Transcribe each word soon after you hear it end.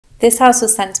This house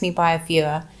was sent to me by a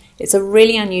viewer. It's a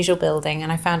really unusual building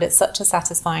and I found it such a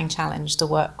satisfying challenge to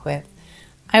work with.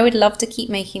 I would love to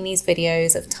keep making these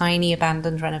videos of tiny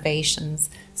abandoned renovations,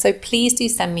 so please do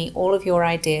send me all of your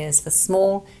ideas for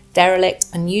small, derelict,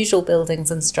 unusual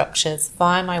buildings and structures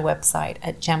via my website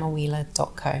at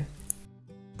gemmawheeler.co.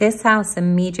 This house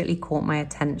immediately caught my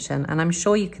attention and I'm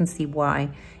sure you can see why.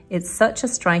 It's such a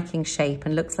striking shape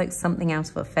and looks like something out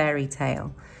of a fairy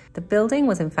tale. The building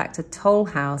was in fact a toll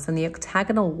house, and the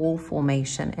octagonal wall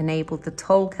formation enabled the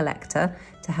toll collector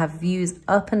to have views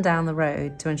up and down the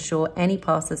road to ensure any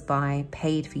passers-by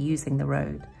paid for using the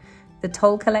road. The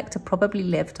toll collector probably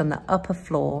lived on the upper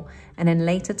floor, and in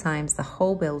later times the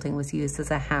whole building was used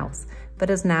as a house, but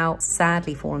has now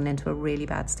sadly fallen into a really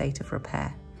bad state of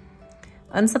repair.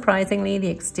 Unsurprisingly, the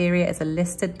exterior is a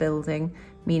listed building,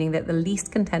 meaning that the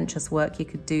least contentious work you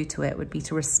could do to it would be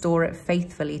to restore it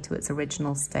faithfully to its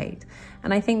original state.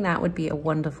 And I think that would be a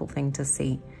wonderful thing to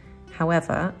see.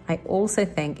 However, I also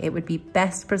think it would be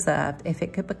best preserved if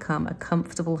it could become a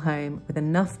comfortable home with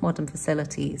enough modern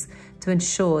facilities to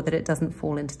ensure that it doesn't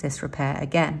fall into disrepair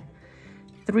again.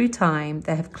 Through time,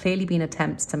 there have clearly been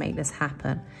attempts to make this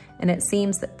happen, and it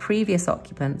seems that previous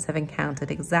occupants have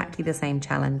encountered exactly the same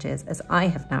challenges as I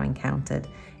have now encountered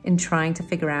in trying to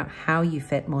figure out how you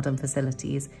fit modern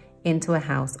facilities into a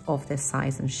house of this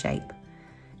size and shape.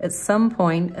 At some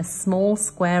point, a small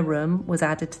square room was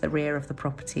added to the rear of the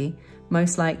property,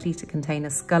 most likely to contain a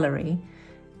scullery.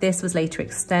 This was later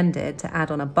extended to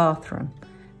add on a bathroom.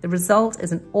 The result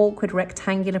is an awkward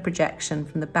rectangular projection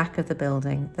from the back of the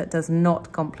building that does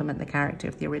not complement the character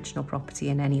of the original property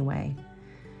in any way.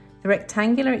 The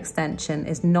rectangular extension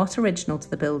is not original to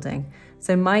the building,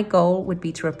 so my goal would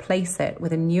be to replace it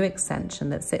with a new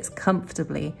extension that sits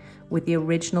comfortably with the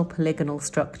original polygonal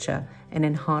structure and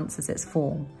enhances its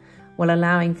form, while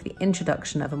allowing for the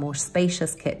introduction of a more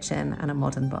spacious kitchen and a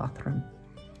modern bathroom.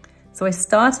 So I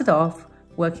started off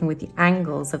working with the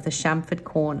angles of the chamfered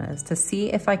corners to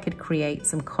see if I could create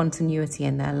some continuity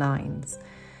in their lines.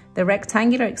 The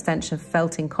rectangular extension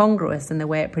felt incongruous in the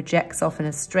way it projects off in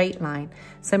a straight line,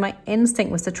 so my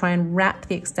instinct was to try and wrap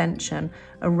the extension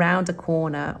around a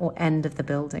corner or end of the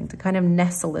building to kind of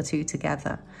nestle the two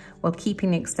together, while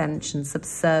keeping the extension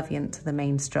subservient to the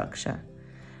main structure.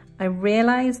 I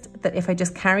realized that if I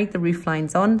just carried the roof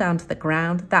lines on down to the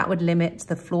ground, that would limit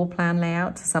the floor plan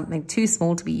layout to something too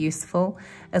small to be useful,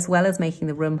 as well as making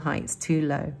the room heights too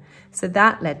low. So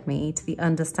that led me to the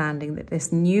understanding that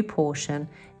this new portion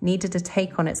needed to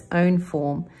take on its own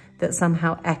form that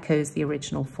somehow echoes the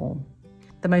original form.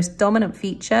 The most dominant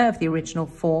feature of the original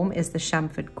form is the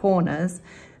chamfered corners.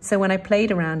 So when I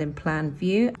played around in plan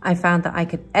view, I found that I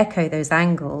could echo those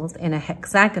angles in a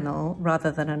hexagonal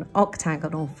rather than an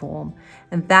octagonal form,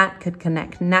 and that could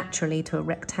connect naturally to a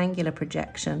rectangular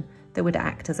projection that would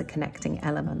act as a connecting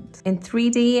element. In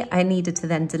 3D, I needed to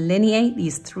then delineate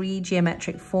these three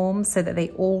geometric forms so that they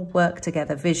all work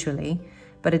together visually,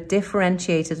 but are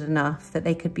differentiated enough that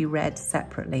they could be read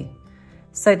separately.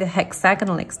 So the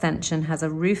hexagonal extension has a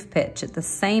roof pitch at the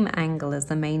same angle as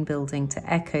the main building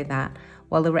to echo that,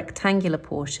 while the rectangular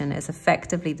portion is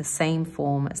effectively the same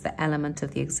form as the element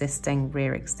of the existing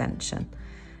rear extension.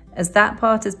 As that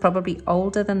part is probably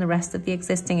older than the rest of the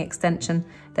existing extension,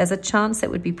 there's a chance it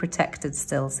would be protected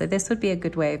still, so this would be a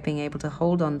good way of being able to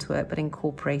hold on to it but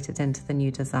incorporate it into the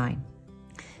new design.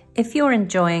 If you're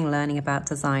enjoying learning about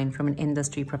design from an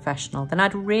industry professional, then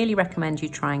I'd really recommend you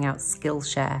trying out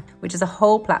Skillshare, which is a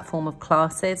whole platform of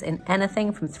classes in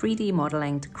anything from 3D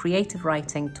modeling to creative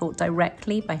writing taught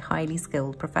directly by highly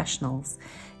skilled professionals.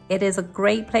 It is a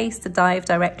great place to dive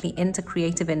directly into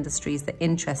creative industries that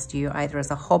interest you either as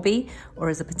a hobby or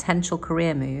as a potential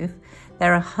career move.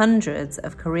 There are hundreds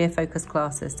of career-focused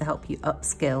classes to help you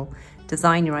upskill,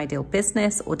 design your ideal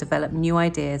business, or develop new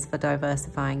ideas for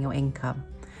diversifying your income.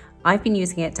 I've been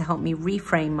using it to help me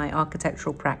reframe my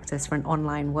architectural practice for an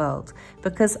online world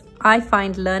because I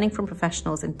find learning from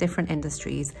professionals in different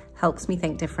industries helps me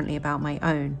think differently about my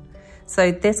own.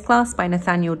 So this class by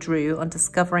Nathaniel Drew on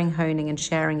discovering, honing and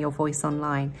sharing your voice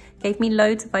online gave me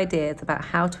loads of ideas about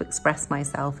how to express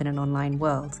myself in an online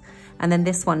world. And then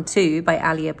this one too by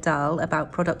Ali Abdal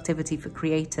about productivity for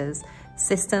creators.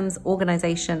 Systems,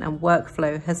 organization and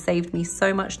workflow has saved me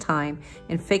so much time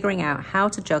in figuring out how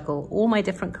to juggle all my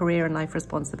different career and life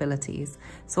responsibilities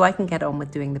so I can get on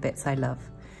with doing the bits I love.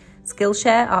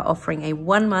 Skillshare are offering a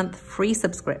 1-month free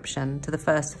subscription to the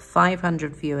first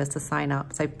 500 viewers to sign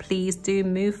up, so please do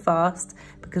move fast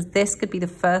because this could be the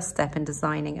first step in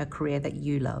designing a career that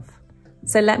you love.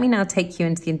 So let me now take you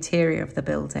into the interior of the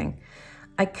building.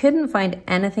 I couldn't find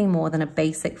anything more than a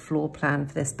basic floor plan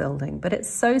for this building, but it's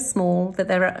so small that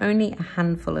there are only a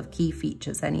handful of key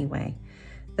features anyway.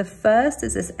 The first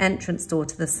is this entrance door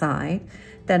to the side,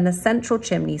 then the central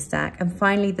chimney stack, and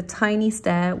finally the tiny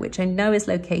stair, which I know is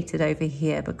located over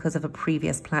here because of a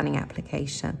previous planning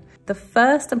application. The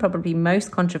first and probably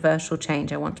most controversial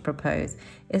change I want to propose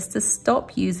is to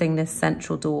stop using this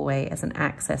central doorway as an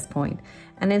access point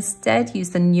and instead use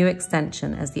the new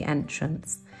extension as the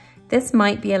entrance. This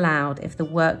might be allowed if the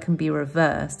work can be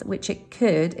reversed, which it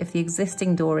could if the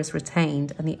existing door is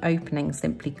retained and the opening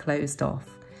simply closed off.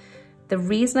 The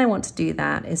reason I want to do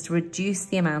that is to reduce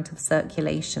the amount of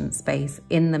circulation space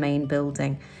in the main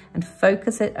building and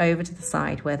focus it over to the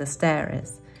side where the stair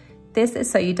is. This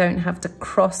is so you don't have to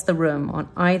cross the room on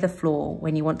either floor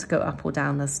when you want to go up or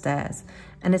down the stairs,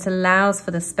 and it allows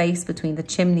for the space between the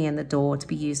chimney and the door to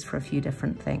be used for a few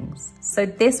different things. So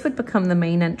this would become the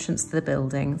main entrance to the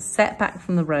building, set back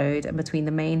from the road and between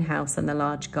the main house and the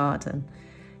large garden.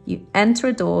 You enter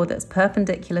a door that's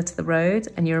perpendicular to the road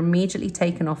and you're immediately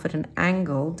taken off at an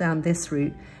angle down this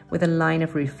route with a line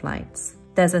of roof lights.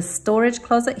 There's a storage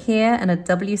closet here and a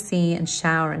WC and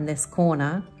shower in this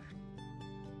corner.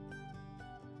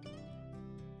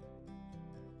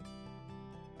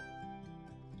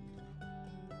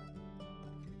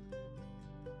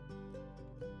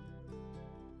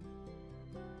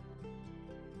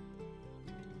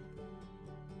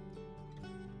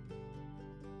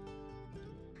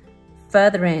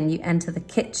 Further in, you enter the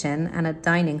kitchen and a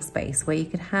dining space where you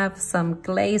could have some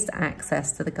glazed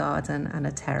access to the garden and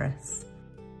a terrace.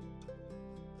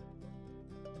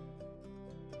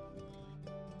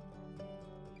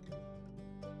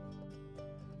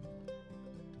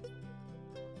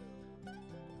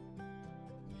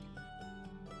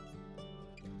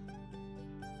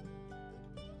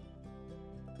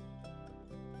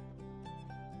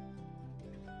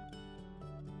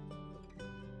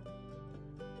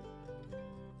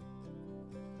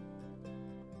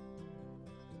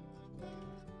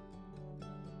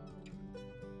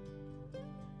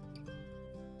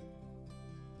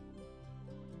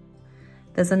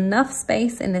 There's enough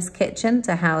space in this kitchen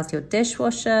to house your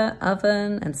dishwasher,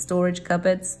 oven, and storage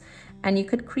cupboards, and you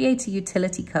could create a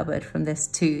utility cupboard from this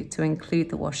too to include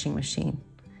the washing machine.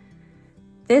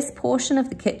 This portion of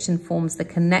the kitchen forms the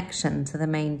connection to the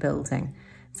main building,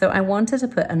 so I wanted to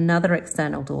put another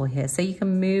external door here so you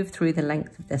can move through the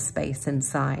length of this space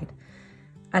inside.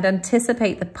 I'd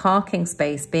anticipate the parking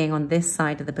space being on this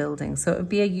side of the building, so it would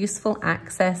be a useful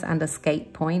access and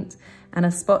escape point and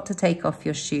a spot to take off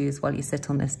your shoes while you sit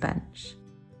on this bench.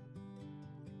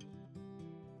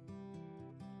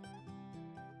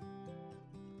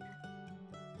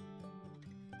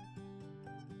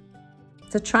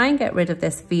 To try and get rid of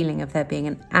this feeling of there being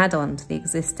an add-on to the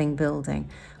existing building,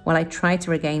 while I try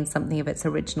to regain something of its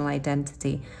original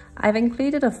identity, I've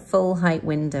included a full height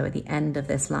window at the end of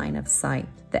this line of sight.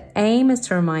 The aim is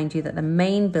to remind you that the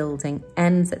main building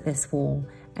ends at this wall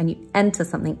and you enter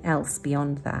something else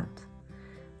beyond that.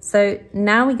 So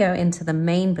now we go into the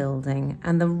main building,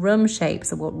 and the room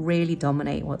shapes are what really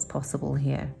dominate what's possible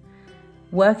here.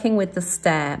 Working with the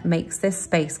stair makes this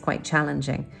space quite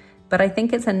challenging, but I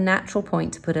think it's a natural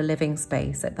point to put a living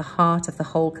space at the heart of the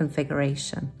whole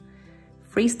configuration.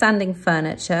 Freestanding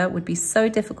furniture would be so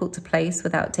difficult to place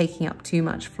without taking up too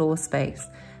much floor space,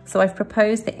 so I've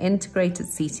proposed the integrated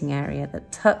seating area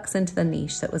that tucks into the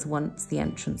niche that was once the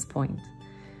entrance point.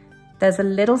 There's a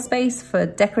little space for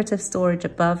decorative storage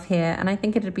above here, and I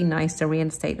think it'd be nice to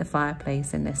reinstate the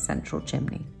fireplace in this central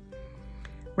chimney.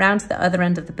 Round to the other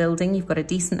end of the building, you've got a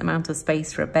decent amount of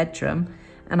space for a bedroom,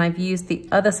 and I've used the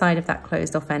other side of that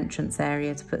closed off entrance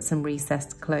area to put some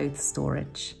recessed clothes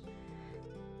storage.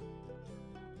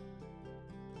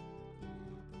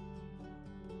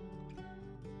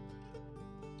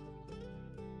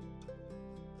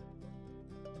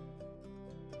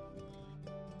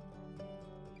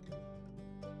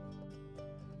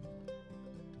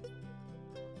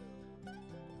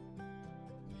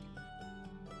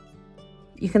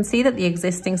 You can see that the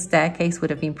existing staircase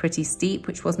would have been pretty steep,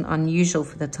 which wasn't unusual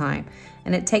for the time,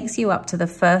 and it takes you up to the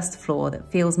first floor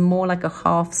that feels more like a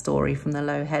half story from the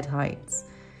low head heights.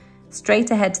 Straight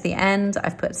ahead to the end,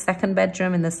 I've put a second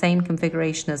bedroom in the same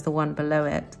configuration as the one below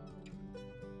it.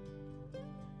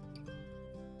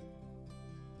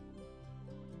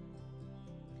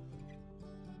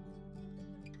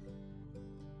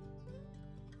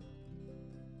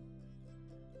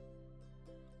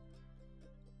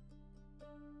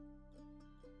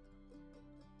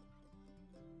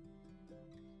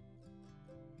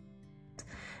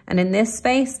 And in this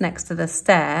space next to the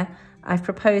stair, I've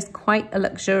proposed quite a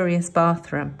luxurious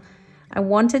bathroom. I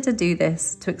wanted to do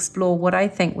this to explore what I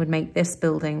think would make this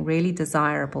building really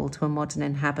desirable to a modern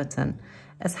inhabitant,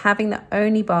 as having the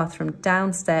only bathroom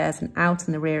downstairs and out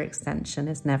in the rear extension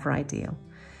is never ideal.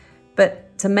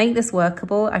 But to make this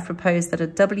workable, I proposed that a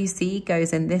WC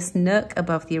goes in this nook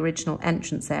above the original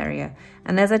entrance area,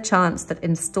 and there's a chance that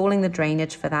installing the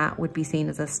drainage for that would be seen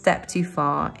as a step too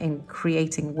far in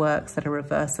creating works that are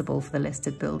reversible for the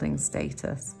listed building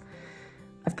status.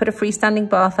 I've put a freestanding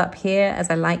bath up here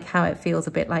as I like how it feels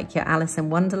a bit like your Alice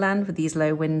in Wonderland with these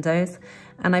low windows.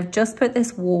 And I've just put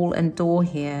this wall and door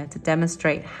here to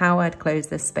demonstrate how I'd close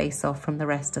this space off from the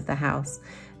rest of the house.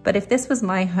 But if this was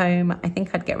my home, I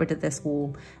think I'd get rid of this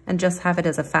wall and just have it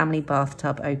as a family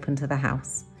bathtub open to the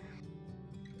house.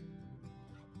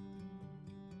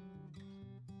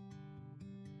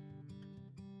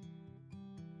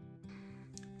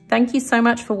 Thank you so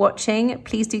much for watching.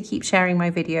 Please do keep sharing my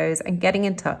videos and getting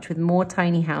in touch with more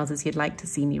tiny houses you'd like to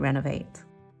see me renovate.